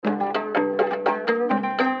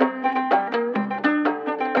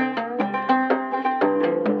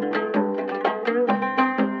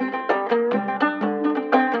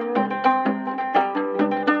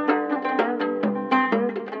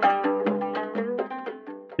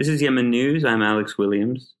This is Yemen News. I'm Alex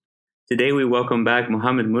Williams. Today we welcome back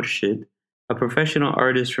Mohammed Murshid, a professional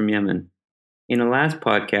artist from Yemen. In a last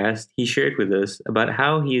podcast, he shared with us about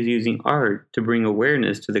how he is using art to bring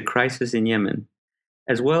awareness to the crisis in Yemen,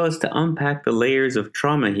 as well as to unpack the layers of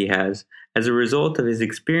trauma he has as a result of his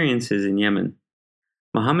experiences in Yemen.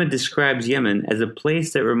 Mohammed describes Yemen as a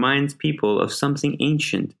place that reminds people of something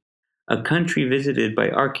ancient, a country visited by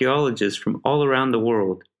archaeologists from all around the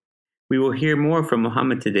world. We will hear more from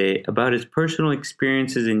Mohammed today about his personal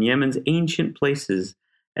experiences in Yemen's ancient places,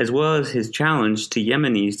 as well as his challenge to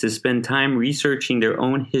Yemenis to spend time researching their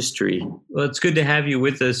own history. Well, it's good to have you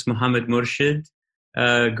with us, Mohammed Murshid.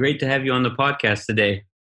 Great to have you on the podcast today.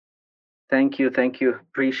 Thank you.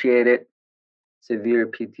 Appreciate it. Severe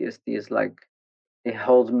PTSD is it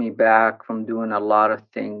holds me back from doing a lot of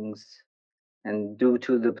things, and due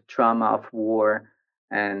to the trauma of war.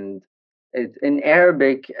 And it's in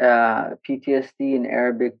Arabic, PTSD in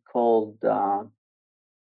Arabic called ما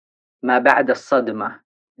بعد الصدمة.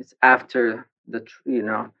 It's after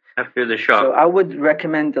After the shock. So I would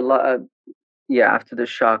recommend a lot. After the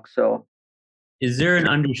shock. So is there an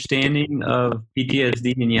understanding of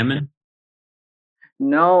PTSD in Yemen?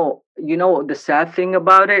 No, the sad thing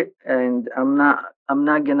about it, and I'm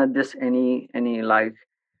not gonna diss any like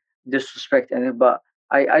disrespect any, but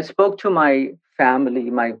I spoke to my family,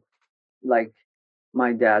 my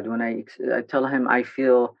dad, when I tell him I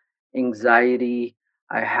feel anxiety,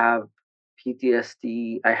 I have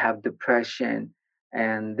PTSD, I have depression,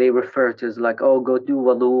 and they refer to as like, oh, go do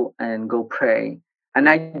wudu and go pray, and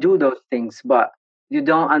I do those things, but you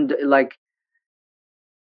don't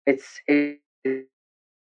it's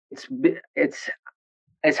it's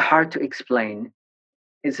it's hard to explain.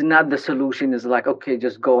 It's not the solution is like, okay,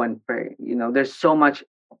 just go and pray. There's so much,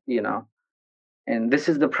 and this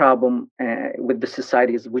is the problem with the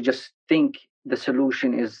society is we just think the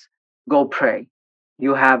solution is go pray.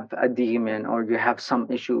 You have a demon or you have some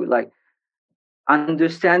issue. Like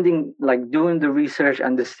understanding, like doing the research,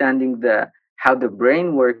 understanding how the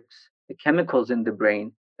brain works, the chemicals in the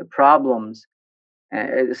brain, the problems.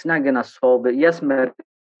 It's not gonna solve it. Yes,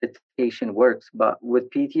 meditation works, but with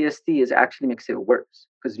PTSD, it actually makes it worse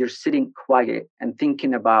because you're sitting quiet and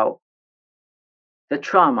thinking about the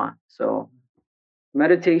trauma. So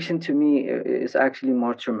meditation to me is actually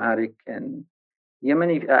more traumatic. And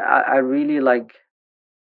Yemeni, I really like.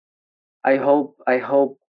 I hope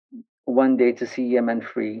one day to see Yemen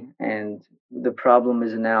free. And the problem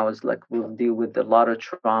is now is like we'll deal with a lot of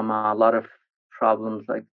trauma, a lot of problems,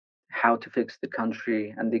 like how to fix the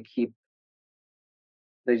country, and they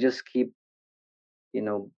just keep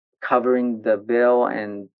covering the veil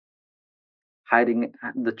and hiding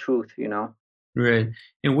the truth. Right.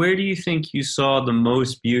 And where do you think you saw the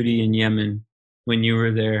most beauty in Yemen when you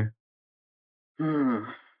were there?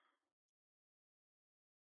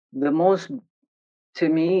 The most, to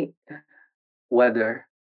me, weather,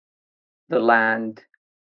 the land.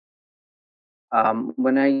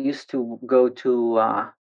 When I used to go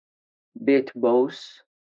to Beit Bous,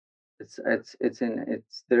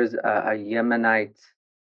 there's a Yemenite,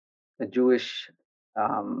 a Jewish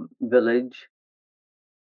village.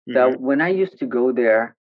 That when I used to go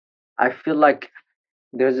there, I feel like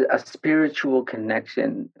there's a spiritual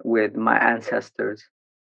connection with my ancestors.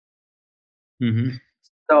 Mm-hmm.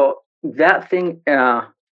 So that thing, I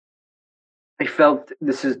felt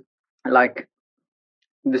this is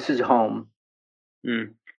home.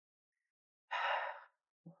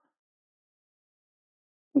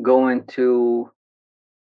 Going to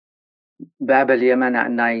Bab al Yemen at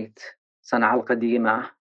night, Sana'a al Qadima.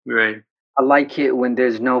 Right. I like it when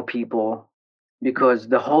there's no people because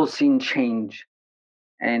the whole scene change,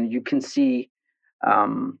 and you can see. I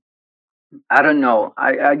don't know.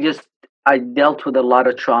 I dealt with a lot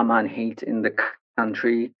of trauma and hate in the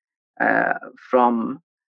country. From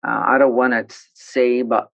I don't want to say,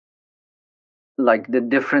 but like the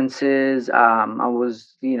differences. I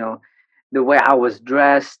was, the way I was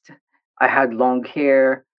dressed. I had long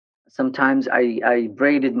hair. Sometimes I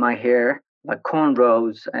braided my hair like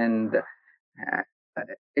cornrows, and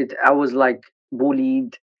I was like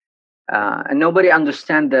bullied, and nobody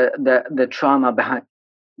understand the trauma behind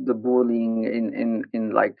the bullying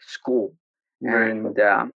in like school. Right.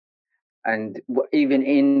 And even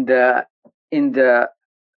in the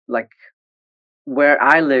like where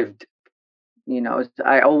I lived,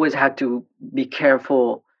 I always had to be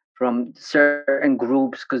careful from certain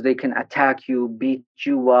groups because they can attack you, beat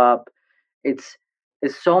you up. it's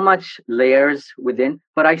it's so much layers within,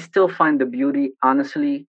 but I still find the beauty,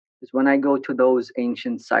 honestly, is when I go to those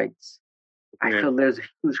ancient sites. I feel there's a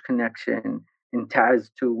huge connection. in Taz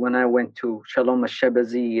too. When I went to Shalom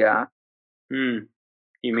al-Shabaziyya, Hmm.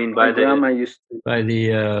 You mean my grandma used to, by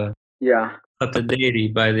the yeah,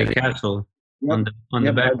 Qataderi, by the castle yep, on the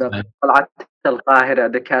yep, by the backside? Qalat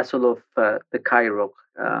al-Qahira, the castle of the Cairo.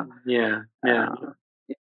 Yeah, yeah. Uh,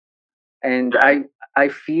 and I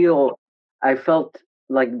felt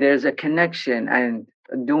like there's a connection, and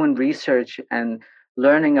doing research and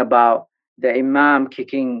learning about the Imam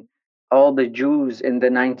kicking all the Jews in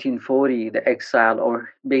the 1940, the exile, or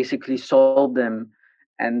basically sold them,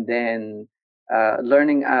 and then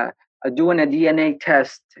learning doing a DNA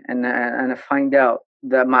test, and find out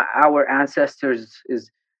that our ancestors is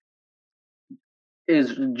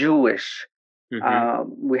Jewish.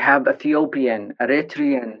 Mm-hmm. We have Ethiopian,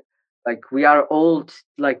 Eritrean, like we are all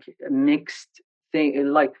like mixed thing.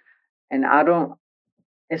 Like, and I don't.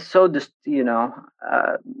 It's so just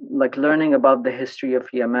uh, like learning about the history of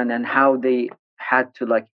Yemen and how they had to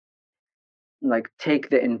take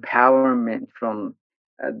the empowerment from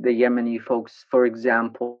the Yemeni folks. For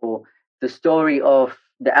example, the story of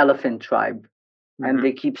the elephant tribe, and Mm-hmm.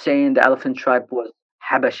 they keep saying the elephant tribe was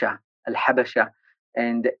Habasha, al Habasha,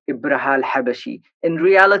 and Ibraha al Habashi. In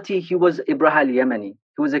reality, he was Ibraha al Yemeni.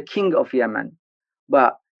 He was a king of Yemen.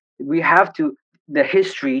 But we have to, the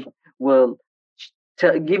history will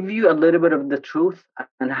give you a little bit of the truth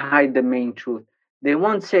and hide the main truth. They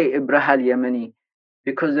won't say Ibraha al Yemeni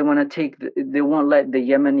because they want to they won't let the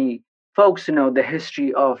Yemeni folks know the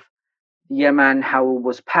history of Yemen, how it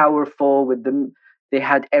was powerful with them. They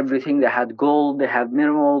had everything. They had gold. They have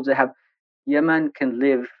minerals. They have Yemen can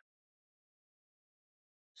live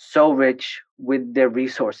so rich with their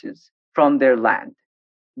resources from their land.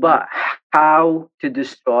 But how to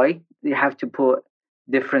destroy? They have to put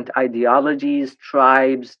different ideologies,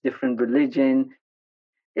 tribes, different religion.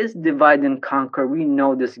 Is divide and conquer. We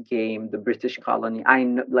know this game, the British colony. I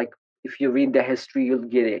know, like if you read the history, you'll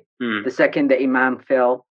get it. Mm. The second the Imam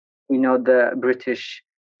fell, we know the British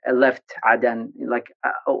left Aden.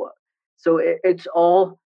 So it's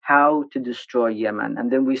all how to destroy Yemen. And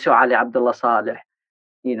then we saw Ali Abdullah Saleh,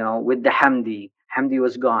 with the Hamdi. Hamdi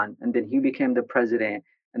was gone, and then he became the president.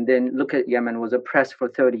 And then look at Yemen was oppressed for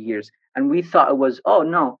 30 years, and we thought it was, oh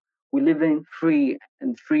no, we live in free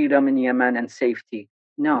and freedom in Yemen and safety.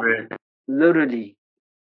 No, Right. literally,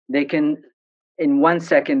 they can in 1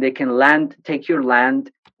 second they can take your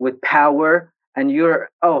land with power, and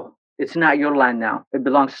it's not your land now. It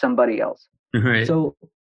belongs to somebody else. Right. So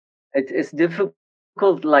it's difficult,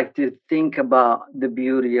 like to think about the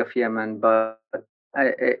beauty of Yemen, but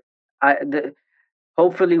I, the,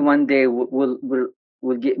 hopefully one day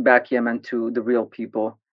we'll get back Yemen to the real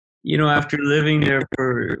people. After living there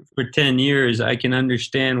for 10 years, I can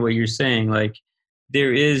understand what you're saying. Like,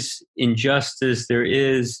 there is injustice. There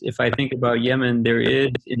is, if I think about Yemen, there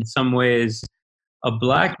is in some ways a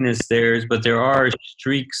blackness there, but there are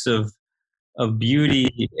streaks of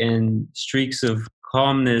beauty and streaks of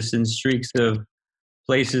calmness and streaks of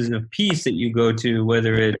places of peace that you go to,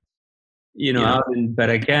 whether it's out in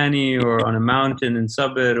Barakani or on a mountain in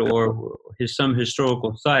Sabir or some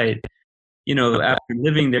historical site. After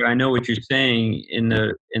living there, I know what you're saying in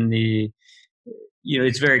the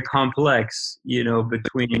it's very complex,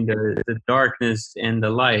 between the darkness and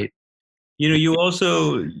the light. You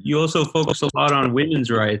also focus a lot on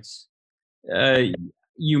women's rights. Uh,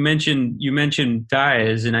 you mentioned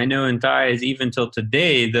Thais, and I know in Thais, even till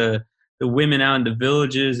today, the women out in the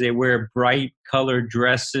villages, they wear bright colored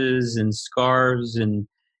dresses and scarves, and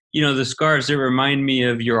the scarves that remind me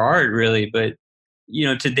of your art, really. But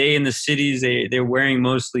today in the cities, they're wearing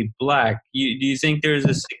mostly black. Do you think there's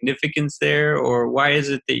a significance there, or why is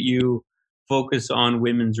it that you focus on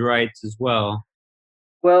women's rights as well?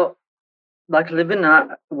 Well, like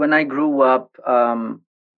when I grew up,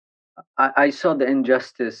 I saw the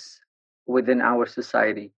injustice within our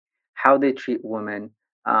society, how they treat women.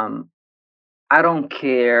 Um, I don't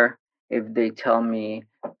care if they tell me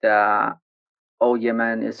that, oh,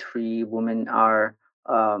 Yemen is free, women are,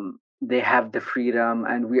 they have the freedom,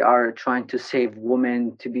 and we are trying to save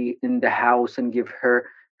women to be in the house and give her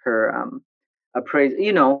a praise.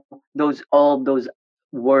 All those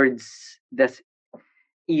words that's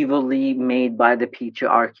evilly made by the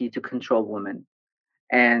patriarchy to control women.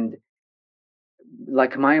 And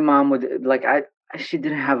like my mom would, like she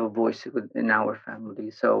didn't have a voice in our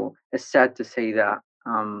family, so it's sad to say that.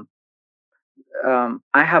 I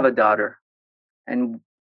have a daughter, and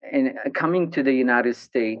coming to the United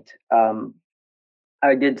States,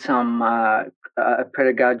 I did some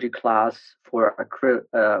pedagogy class for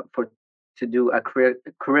to do acrylic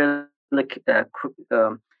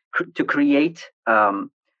to create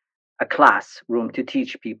a classroom to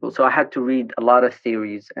teach people. So I had to read a lot of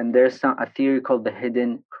theories, and there's a theory called the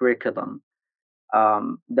hidden curriculum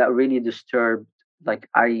that really disturbed. Like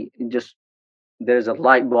I just there's a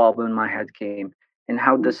light bulb in my head came, and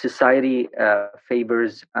how the society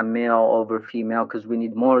favors a male over female because we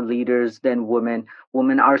need more leaders than women.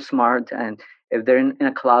 Women are smart, and if they're in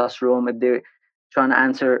a classroom, if they're trying to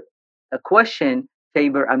answer a question,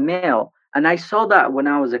 favor a male. And I saw that when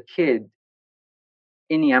I was a kid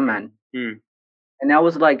in Yemen, Mm. and I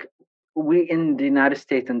was like, we in the United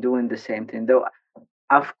States and doing the same thing. Though,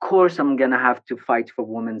 of course, I'm gonna have to fight for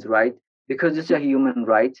women's right because it's a human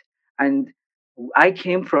right, and I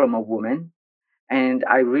came from a woman, and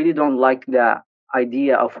I really don't like the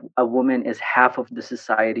idea of a woman is half of the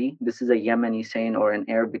society. This is a Yemeni saying or an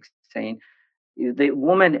Arabic saying. The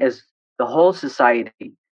woman is the whole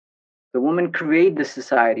society. The woman create the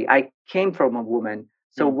society. I came from a woman,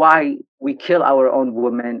 so Mm. why we kill our own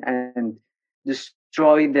women and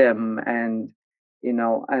destroy them, and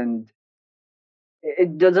and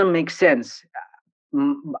it doesn't make sense.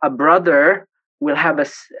 A brother will have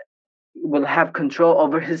will have control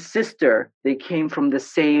over his sister. They came from the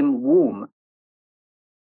same womb.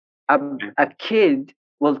 Okay. A kid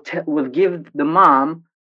will give the mom,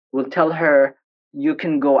 will tell her, you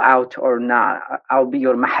can go out or not. I'll be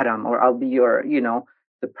your mahram, or I'll be your,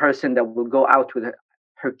 the person that will go out with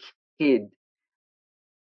her kid.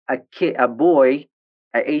 A boy,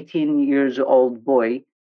 a 18 years old boy,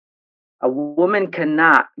 a woman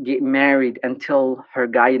cannot get married until her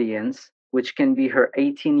guardians, which can be her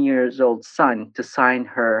 18 years old son, to sign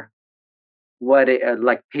her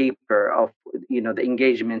like paper of the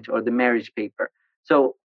engagement or the marriage paper.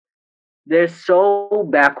 So they're so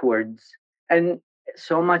backwards, and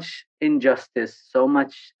so much injustice, so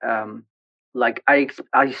much like I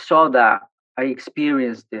saw that, I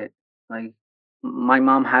experienced it. Like my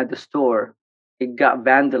mom had a store, it got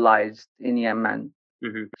vandalized in Yemen.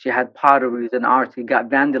 Mm-hmm. She had potteries and art, it got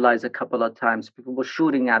vandalized a couple of times. People were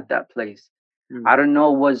shooting at that place. Mm. I don't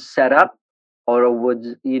know was set up, or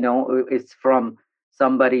was it's from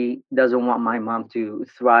somebody doesn't want my mom to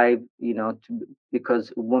thrive,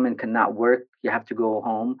 because women cannot work. You have to go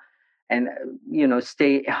home and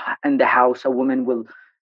stay in the house. A woman will.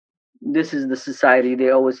 This is the society. They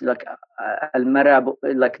always like al-mara,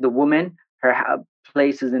 like the woman. Her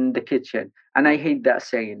place is in the kitchen, and I hate that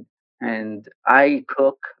saying. Mm. And I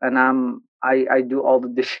cook, and I do all the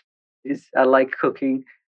dishes. I like cooking,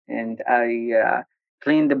 and I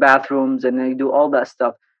clean the bathrooms, and I do all that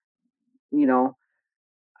stuff. You know,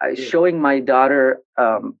 Yeah. showing my daughter,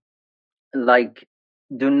 like,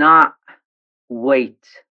 do not wait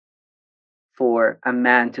for a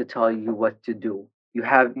man to tell you what to do. You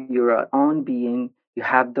have your own being, you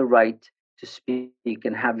have the right to speak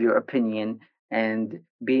and have your opinion and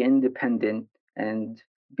be independent and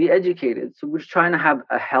be educated. So we're trying to have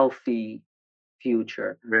a healthy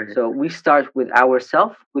future. Right. So we start with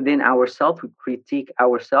ourselves, within ourselves, we critique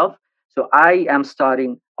ourselves. So I am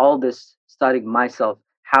starting all this, studying myself,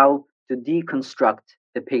 how to deconstruct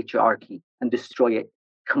the patriarchy and destroy it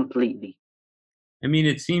completely. I mean,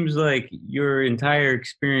 it seems like your entire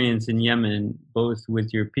experience in Yemen, both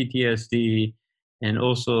with your PTSD and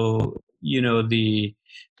also, the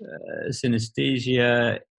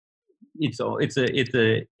synesthesia,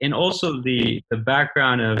 and also the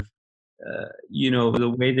background of,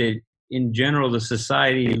 the way that in general the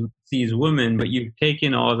society sees women, but you've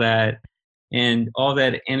taken all that and all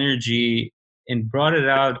that energy and brought it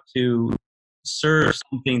out to serve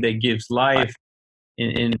something that gives life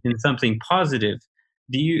in something positive.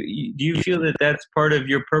 Do you feel that that's part of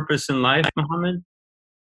your purpose in life, Muhammad?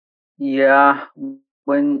 Yeah,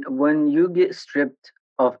 when you get stripped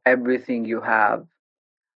of everything you have,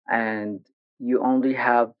 and you only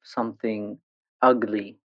have something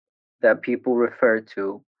ugly that people refer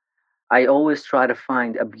to, I always try to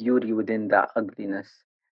find a beauty within that ugliness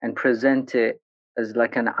and present it as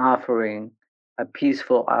like an offering, a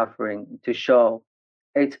peaceful offering to show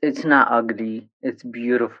it's not ugly, it's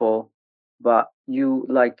beautiful. But you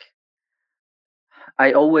like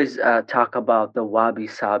I always talk about the wabi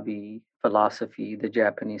sabi philosophy, the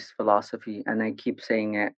Japanese philosophy, and I keep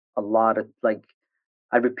saying it a lot of like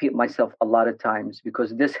I repeat myself a lot of times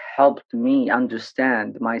because this helped me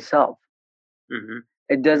understand myself. Hmm.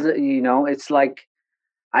 It doesn't, it's like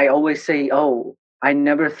I always say, oh, I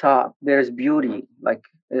never thought there's beauty like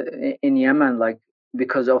in Yemen, like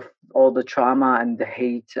because of all the trauma and the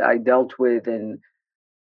hate I dealt with, and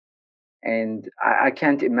I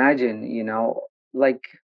can't imagine, like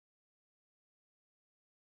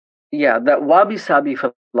yeah, that wabi sabi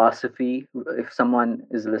philosophy, if someone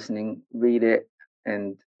is listening, read it,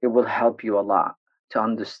 and it will help you a lot to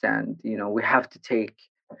understand. We have to take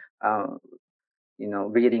uh,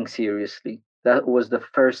 reading seriously. That was the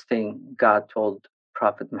first thing God told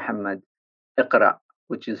Prophet Muhammad, Iqra,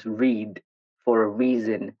 which is read for a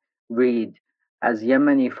reason. Read. As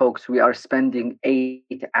Yemeni folks, we are spending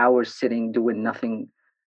 8 hours sitting doing nothing,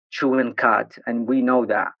 chewing cud, and we know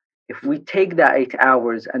that. If we take that 8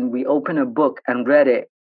 hours and we open a book and read it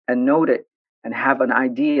and note it and have an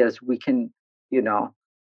ideas, we can, you know,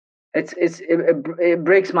 it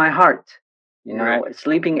breaks my heart. Right.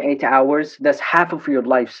 Sleeping 8 hours, that's half of your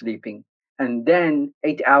life sleeping, and then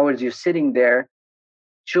 8 hours you're sitting there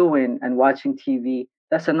chewing and watching TV.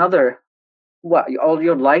 That's another, what, all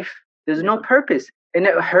your life. There's no Yeah. purpose, and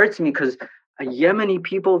it hurts me because Yemeni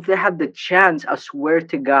people, if they had the chance, I swear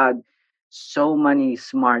to God, so many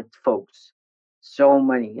smart folks, so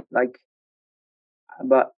many, like,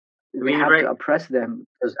 but I we mean, have right. to oppress them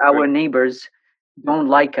because Right. our neighbors don't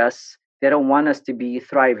like us. They don't want us to be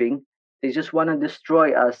thriving. They just want to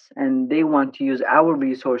destroy us, and they want to use our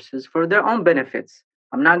resources for their own benefits.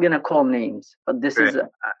 I'm not going to call names, but this Right. is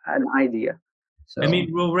an idea. I So,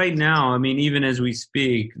 mean, well, right now, I mean, even as we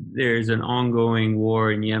speak, there's an ongoing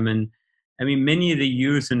war in Yemen. I mean, many of the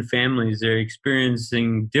youth and families are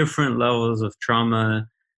experiencing different levels of trauma,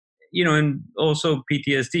 and also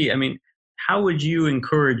PTSD. I mean, how would you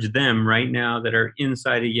encourage them right now that are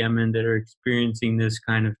inside of Yemen that are experiencing this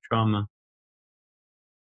kind of trauma?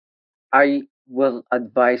 I will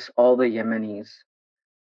advise all the Yemenis.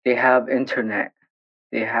 They have internet.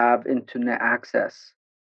 They have internet access.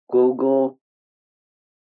 Google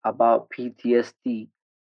about PTSD,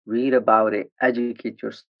 read about it, educate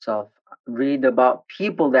yourself, read about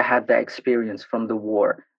people that had that experience from the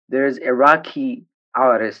war. There's Iraqi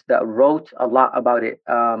artists that wrote a lot about it.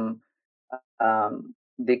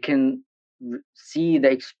 They can see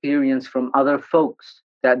the experience from other folks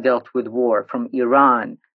that dealt with war from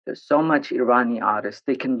Iran. There's so much Irani artists.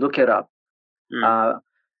 They can look it up Mm, uh,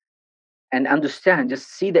 and understand, just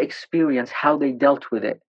see the experience, how they dealt with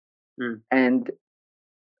it. mm, And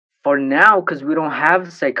for now, because we don't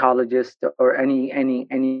have psychologists or any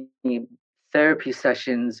therapy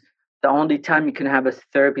sessions, the only time you can have a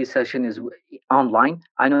therapy session is online.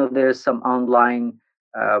 I know there's some online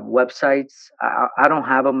websites. I don't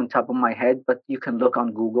have them on top of my head, but you can look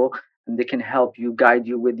on Google and they can help you, guide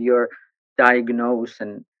you with your diagnose.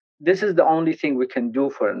 And this is the only thing we can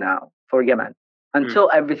do for now for Yemen mm.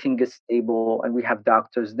 until everything gets stable and we have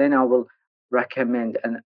doctors. Then I will recommend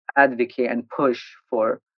and advocate and push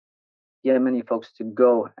for Yemeni folks to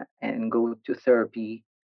go and go to therapy.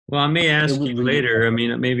 Well, I may It ask would you really later. I help.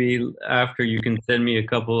 mean, maybe after you can send me a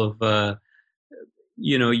couple of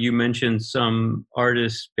you mentioned some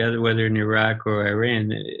artists, whether in Iraq or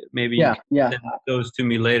Iran. Maybe you Yeah, can yeah. send those to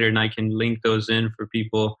me later, and I can link those in for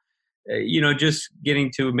people. Just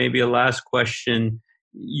getting to maybe a last question.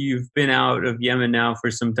 You've been out of Yemen now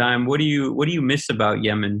for some time. What do you miss about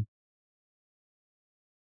Yemen?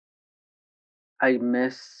 I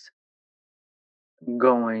miss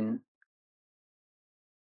going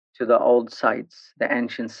to the old sites, the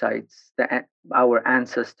ancient sites, our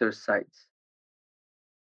ancestors' sites.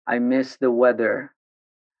 I miss the weather.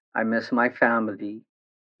 I miss my family.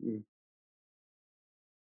 Mm.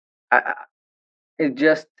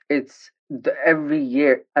 Every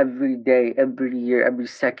year, every day, every year, every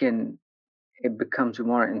second, it becomes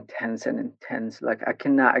more intense and intense. Like I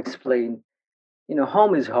cannot explain.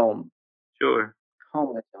 Home is home. Sure.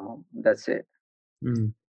 Home is home. That's it.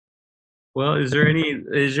 Mm. Well, is there any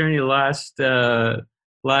last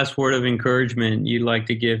word of encouragement you'd like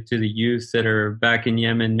to give to the youth that are back in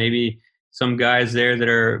Yemen? Maybe some guys there that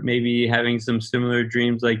are maybe having some similar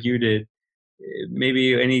dreams like you did.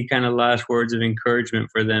 Maybe any kind of last words of encouragement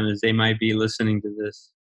for them as they might be listening to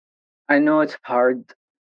this. I know it's hard,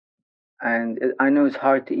 and I know it's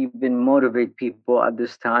hard to even motivate people at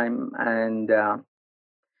this time. And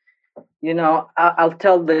I'll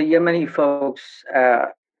tell the Yemeni folks,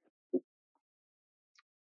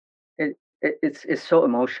 it's so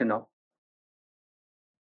emotional.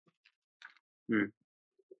 Mm.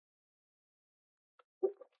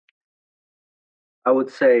 I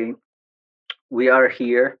would say we are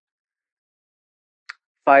here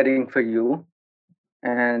fighting for you,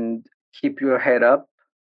 and keep your head up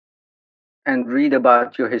and read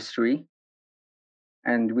about your history.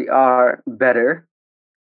 And we are better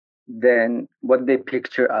than what they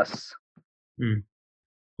picture us. Mm.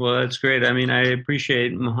 Well, that's great. I mean, I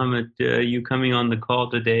appreciate Muhammad you coming on the call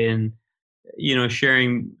today and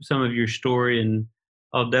sharing some of your story, and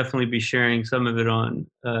I'll definitely be sharing some of it on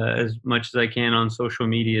as much as I can on social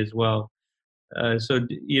media as well.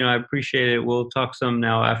 I appreciate it. We'll talk some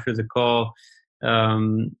now after the call.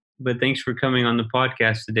 But thanks for coming on the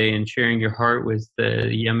podcast today and sharing your heart with the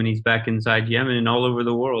Yemenis back inside Yemen and all over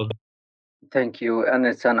the world. Thank you, and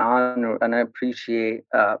it's an honor, and I appreciate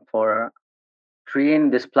for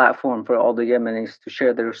creating this platform for all the Yemenis to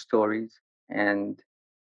share their stories. And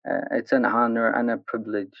it's an honor and a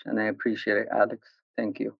privilege, and I appreciate it, Alex.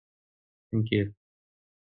 Thank you. Thank you.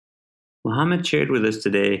 Mohammed shared with us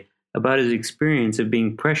today about his experience of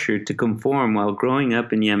being pressured to conform while growing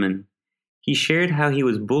up in Yemen. He shared how he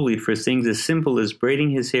was bullied for things as simple as braiding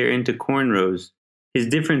his hair into cornrows. His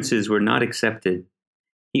differences were not accepted.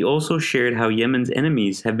 He also shared how Yemen's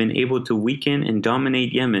enemies have been able to weaken and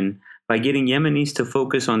dominate Yemen by getting Yemenis to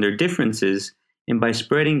focus on their differences and by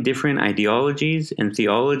spreading different ideologies and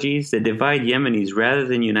theologies that divide Yemenis rather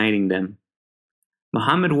than uniting them.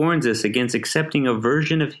 Muhammad warns us against accepting a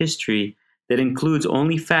version of history that includes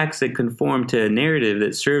only facts that conform to a narrative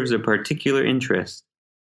that serves a particular interest.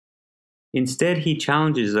 Instead, he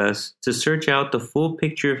challenges us to search out the full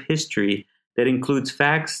picture of history that includes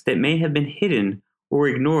facts that may have been hidden or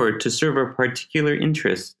ignored to serve a particular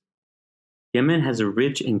interest. Yemen has a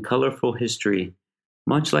rich and colorful history,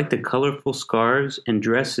 much like the colorful scarves and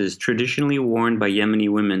dresses traditionally worn by Yemeni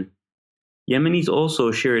women. Yemenis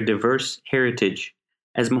also share a diverse heritage.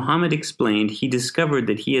 As Muhammad explained, he discovered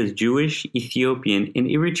that he has Jewish, Ethiopian, and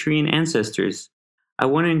Eritrean ancestors. I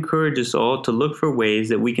want to encourage us all to look for ways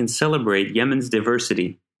that we can celebrate Yemen's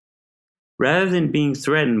diversity. Rather than being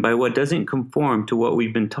threatened by what doesn't conform to what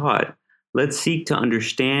we've been taught, let's seek to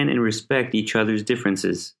understand and respect each other's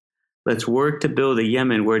differences. Let's work to build a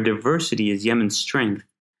Yemen where diversity is Yemen's strength,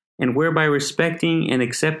 and where by respecting and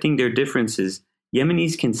accepting their differences,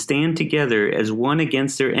 Yemenis can stand together as one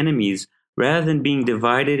against their enemies rather than being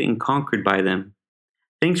divided and conquered by them.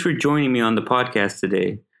 Thanks for joining me on the podcast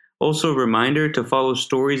today. Also, a reminder to follow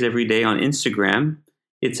Stories Every Day on Instagram.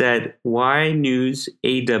 It's at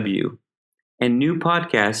YNewsAW. And new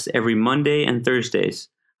podcasts every Monday and Thursdays.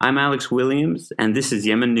 I'm Alex Williams, and this is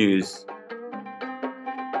Yemen News.